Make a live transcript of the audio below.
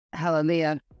Hello,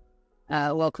 Leo.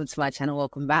 Welcome to my channel.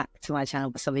 Welcome back to my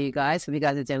channel for some of you guys. Hope you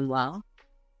guys are doing well.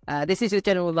 This is your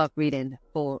general love reading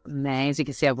for May. As you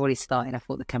can see, I've already started. I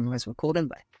thought the camera was recording,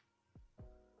 but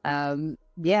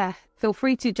yeah, feel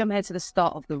free to jump ahead to the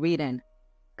start of the reading,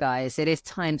 guys. It is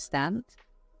time stamped.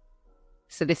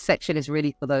 So this section is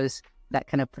really for those that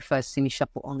kind of prefer to see me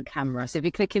shuffle on camera. So if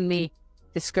you click in the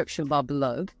description bar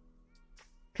below,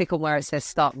 click on where it says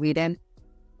start reading.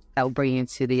 That will bring you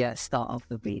to the start of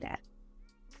the reading.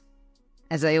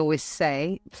 As I always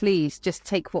say, please just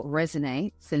take what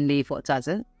resonates and leave what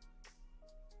doesn't.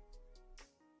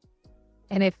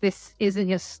 And if this isn't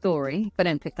your story, but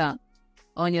don't pick up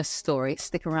on your story,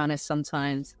 stick around, as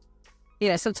sometimes,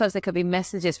 sometimes there could be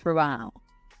messages throughout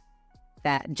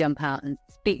that jump out and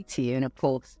speak to you. And of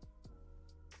course,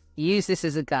 use this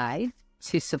as a guide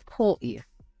to support you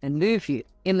and move you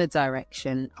in the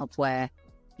direction of where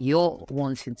you're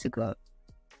wanting to go.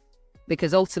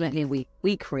 Because ultimately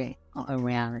we create our own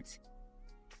reality.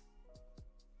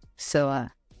 So let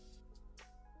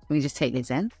me just take this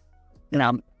in.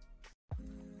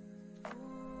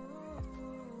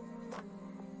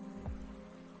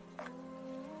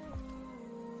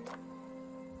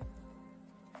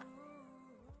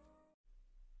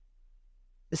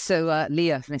 So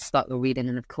Leo, let's start the reading,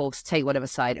 and of course take whatever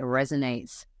side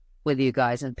resonates with you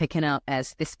guys, and picking up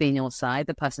as this being your side,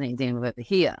 the person that you're dealing with over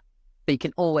here. But you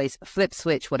can always flip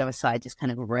switch whatever side just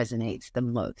kind of resonates the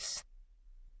most.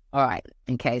 All right.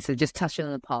 Okay. So just touching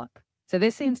on the past. So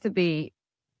this seems to be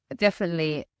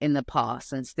definitely in the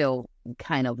past and still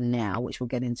kind of now, which we'll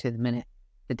get into in a minute.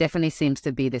 There definitely seems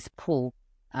to be this pull,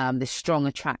 this strong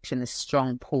attraction, this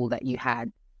strong pull that you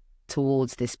had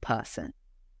towards this person.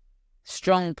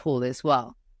 Strong pull as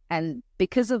well. And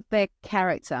because of their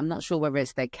character, I'm not sure whether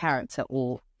it's their character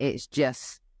or it's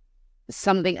just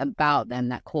something about them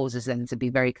that causes them to be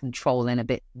very controlling, a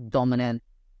bit dominant,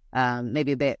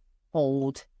 maybe a bit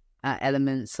cold,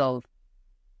 elements of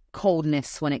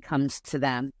coldness when it comes to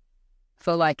them. I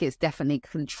feel like it's definitely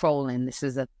controlling. This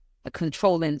is a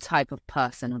controlling type of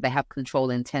person, or they have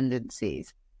controlling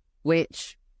tendencies,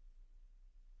 which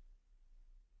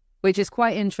is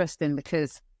quite interesting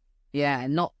because,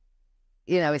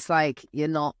 it's like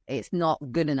it's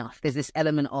not good enough. There's this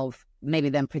element of maybe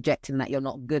them projecting that you're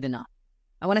not good enough.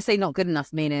 I want to say not good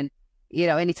enough, meaning,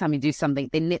 anytime you do something,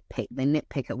 they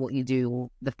nitpick at what you do or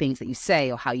the things that you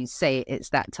say or how you say it. It's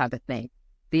that type of thing.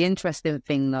 The interesting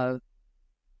thing, though,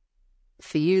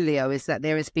 for you, Leo, is that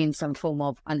there has been some form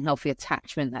of unhealthy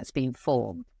attachment that's been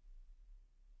formed.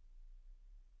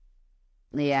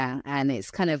 Yeah, and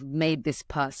it's kind of made this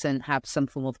person have some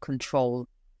form of control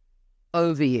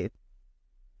over you.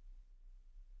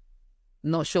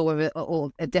 Not sure whether,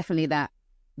 or definitely that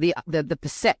the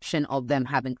perception of them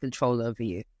having control over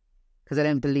you, because I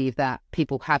don't believe that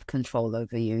people have control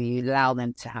over you. You allow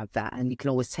them to have that, and you can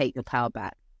always take your power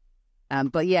back.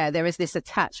 But yeah, there is this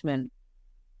attachment.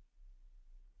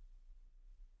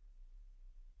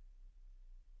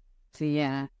 So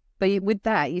yeah, but with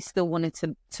that, you still wanted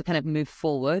to kind of move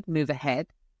forward, move ahead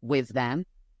with them.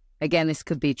 Again, this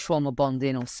could be trauma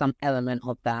bonding or some element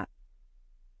of that.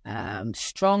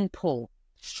 Strong pull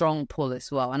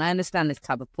as well. And I understand this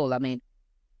type of pull. I mean,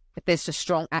 if there's a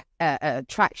strong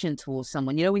attraction towards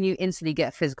someone, when you instantly get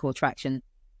a physical attraction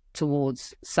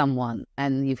towards someone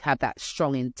and you've had that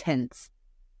strong, intense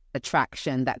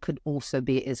attraction, that could also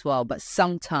be it as well. But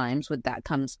sometimes with that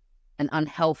comes an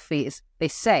unhealthy, they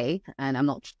say, and I'm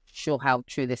not sure how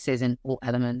true this is in all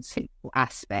elements or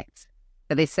aspects,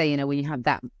 but they say, when you have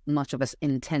that much of an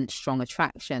intense, strong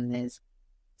attraction, there's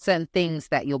certain things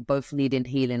that you're both needing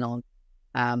healing on.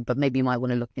 But maybe you might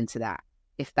want to look into that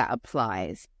if that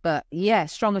applies. But yeah,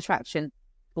 strong attraction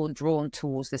or drawn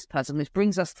towards this person, which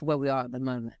brings us to where we are at the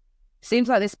moment. Seems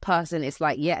like this person is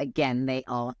like, yet again, they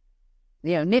are,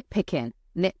 nitpicking,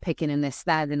 and they're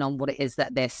standing on what it is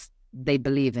that they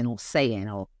believe in or saying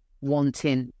or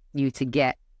wanting you to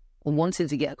get or wanting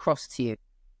to get across to you.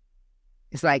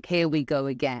 It's like, here we go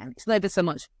again. It's not even so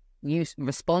much you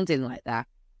responding like that,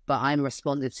 but I'm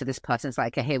responsive to this person. It's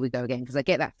like, okay, here we go again. Because I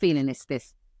get that feeling it's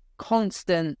this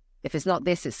constant, if it's not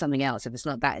this, it's something else. If it's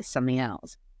not that, it's something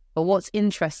else. But what's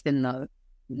interesting, though,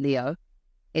 Leo,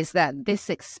 is that this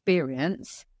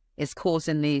experience is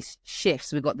causing these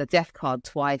shifts. We've got the death card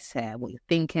twice here, what you're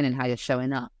thinking and how you're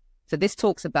showing up. So this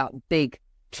talks about big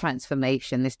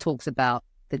transformation. This talks about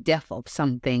the death of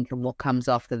something, and what comes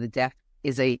after the death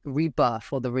is a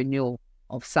rebirth or the renewal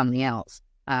of something else.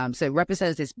 So it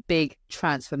represents this big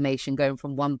transformation going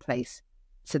from one place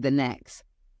to the next.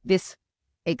 This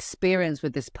experience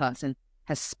with this person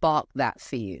has sparked that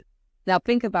for you. Now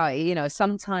think about it, you know,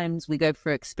 sometimes we go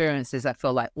through experiences, I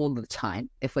feel like all the time,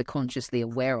 if we're consciously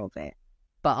aware of it.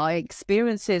 But our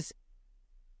experiences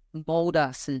mold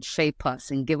us and shape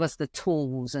us and give us the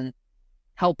tools and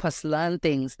help us learn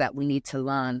things that we need to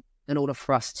learn in order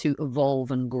for us to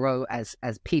evolve and grow as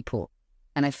people.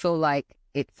 And I feel like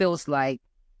it feels like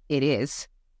it is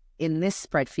in this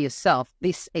spread for yourself,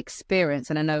 this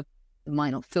experience. And I know it might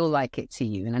not feel like it to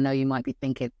you. And I know you might be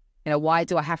thinking, you know, why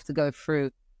do I have to go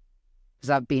through, because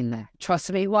I've been there.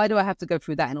 Trust me, why do I have to go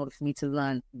through that in order for me to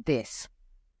learn this?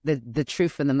 The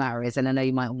truth of the matter is, and I know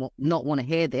you might not want to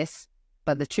hear this,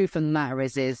 but the truth of the matter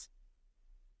is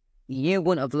you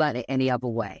wouldn't have learned it any other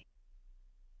way.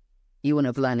 You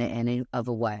wouldn't have learned it any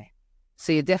other way.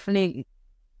 So you're definitely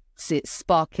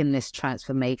sparking this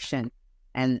transformation,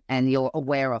 and you're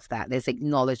aware of that. There's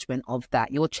acknowledgement of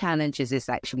that. Your challenge is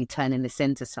actually turning this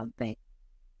into something,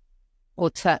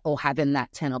 or having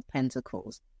that 10 of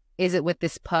Pentacles. Is it with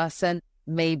this person?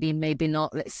 Maybe, maybe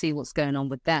not. Let's see what's going on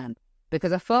with them.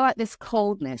 Because I feel like this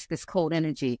coldness, this cold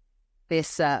energy,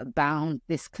 this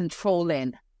this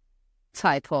controlling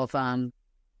type of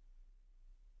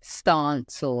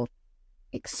stance or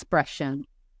expression,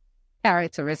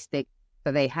 characteristic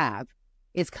that they have,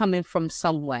 is coming from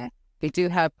somewhere. They do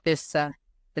have this the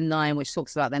 9, which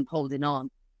talks about them holding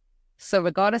on. So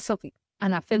regardless of,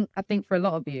 and I think for a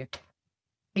lot of you,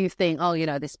 you think, oh, you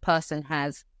know, this person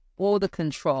has all the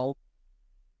control.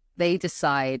 They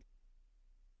decide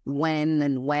when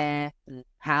and where and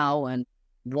how and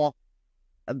what.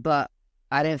 But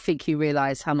I don't think you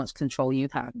realize how much control you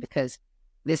have, because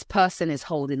this person is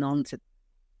holding on to,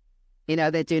 you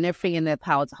know, they're doing everything in their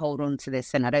power to hold on to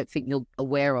this. And I don't think you're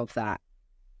aware of that.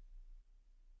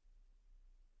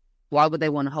 Why would they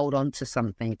want to hold on to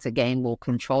something? To gain more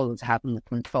control or to have more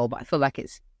control? But I feel like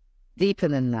it's deeper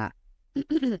than that.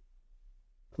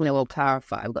 We'll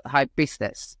clarify. We've got the High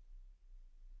Priestess.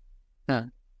 Huh.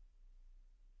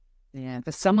 Yeah,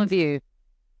 for some of you,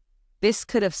 this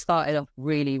could have started off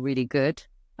really, really good.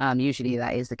 Usually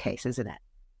that is the case, isn't it?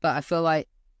 But I feel like,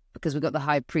 because we've got the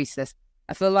High Priestess,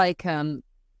 I feel like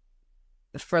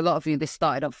for a lot of you, this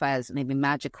started off as maybe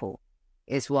magical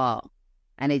as well.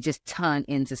 And it just turned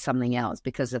into something else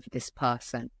because of this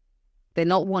person. They're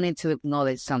not wanting to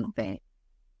acknowledge something.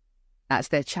 That's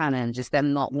their challenge, is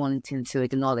them not wanting to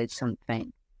acknowledge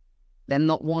something. They're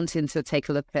not wanting to take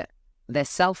a look at their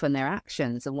self and their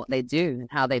actions and what they do and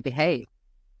how they behave.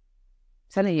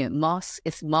 I'm telling you,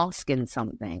 it's masking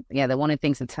something. Yeah, they're wanting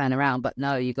things to turn around, but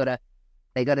no, they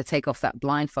got to take off that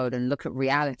blindfold and look at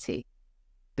reality,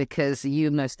 because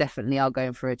you most definitely are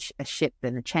going through a shift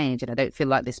and a change, and I don't feel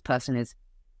like this person is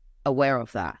aware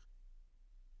of that.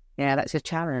 Yeah, that's your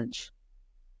challenge.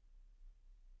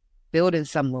 Building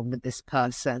someone with this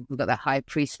person. We've got the High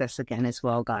Priestess again as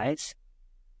well, guys.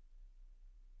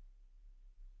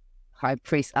 High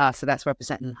Priest. So that's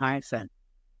representing the Hierophant.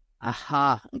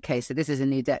 Aha. Okay, so this is a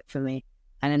new deck for me.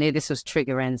 And I knew this was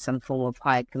triggering some form of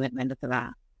high commitment. Look at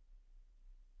that.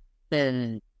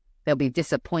 Then they'll be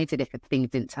disappointed if things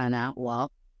didn't turn out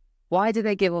well. Why do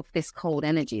they give off this cold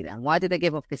energy then? Why do they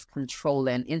give off this control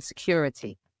and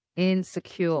insecurity?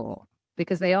 Insecure.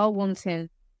 Because they are wanting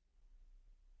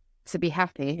to be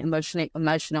happy,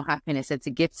 emotional happiness, and to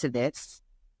give to this.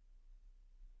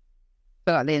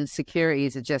 But the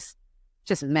insecurities are just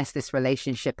mess this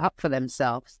relationship up for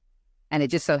themselves. And it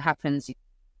just so happens,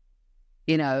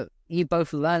 you know, you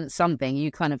both learned something. You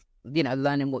kind of, you know,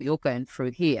 learning what you're going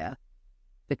through here,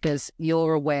 because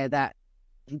you're aware that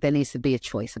there needs to be a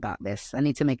choice about this. I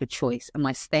need to make a choice. Am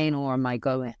I staying or am I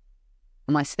going?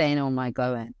 Am I staying or am I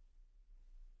going?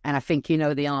 And I think you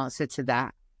know the answer to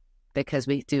that, because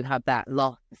we do have that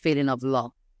feeling of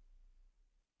loss.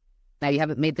 Now, you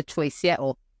haven't made the choice yet,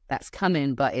 or that's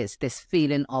coming, but it's this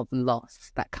feeling of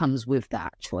loss that comes with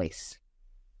that choice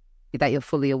that you're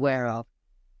fully aware of.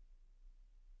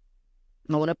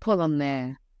 I want to pull on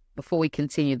there before we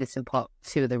continue this in part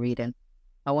 2 of the reading.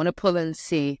 I want to pull and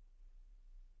see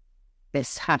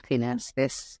this happiness,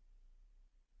 this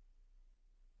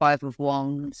 5 of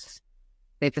Wands.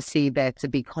 They perceive there to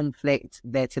be conflict,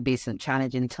 there to be some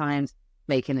challenging times,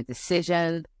 making a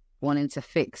decision, wanting to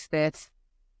fix this.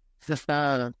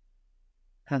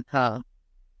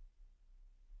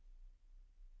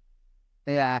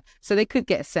 Yeah, so they could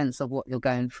get a sense of what you're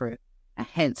going through, and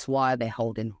hence why they're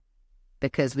holding,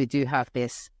 because we do have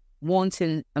this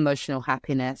wanting emotional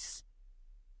happiness,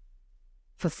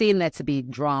 foreseeing there to be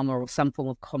drama or some form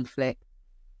of conflict,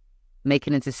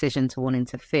 making a decision to wanting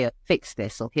to fix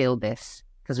this or heal this,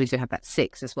 because we do have that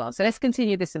 6 as well. So let's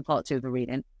continue this in part 2 of the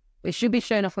reading. It should be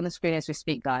showing up on the screen as we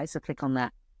speak, guys, so click on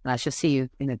that, and I shall see you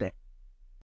in a bit.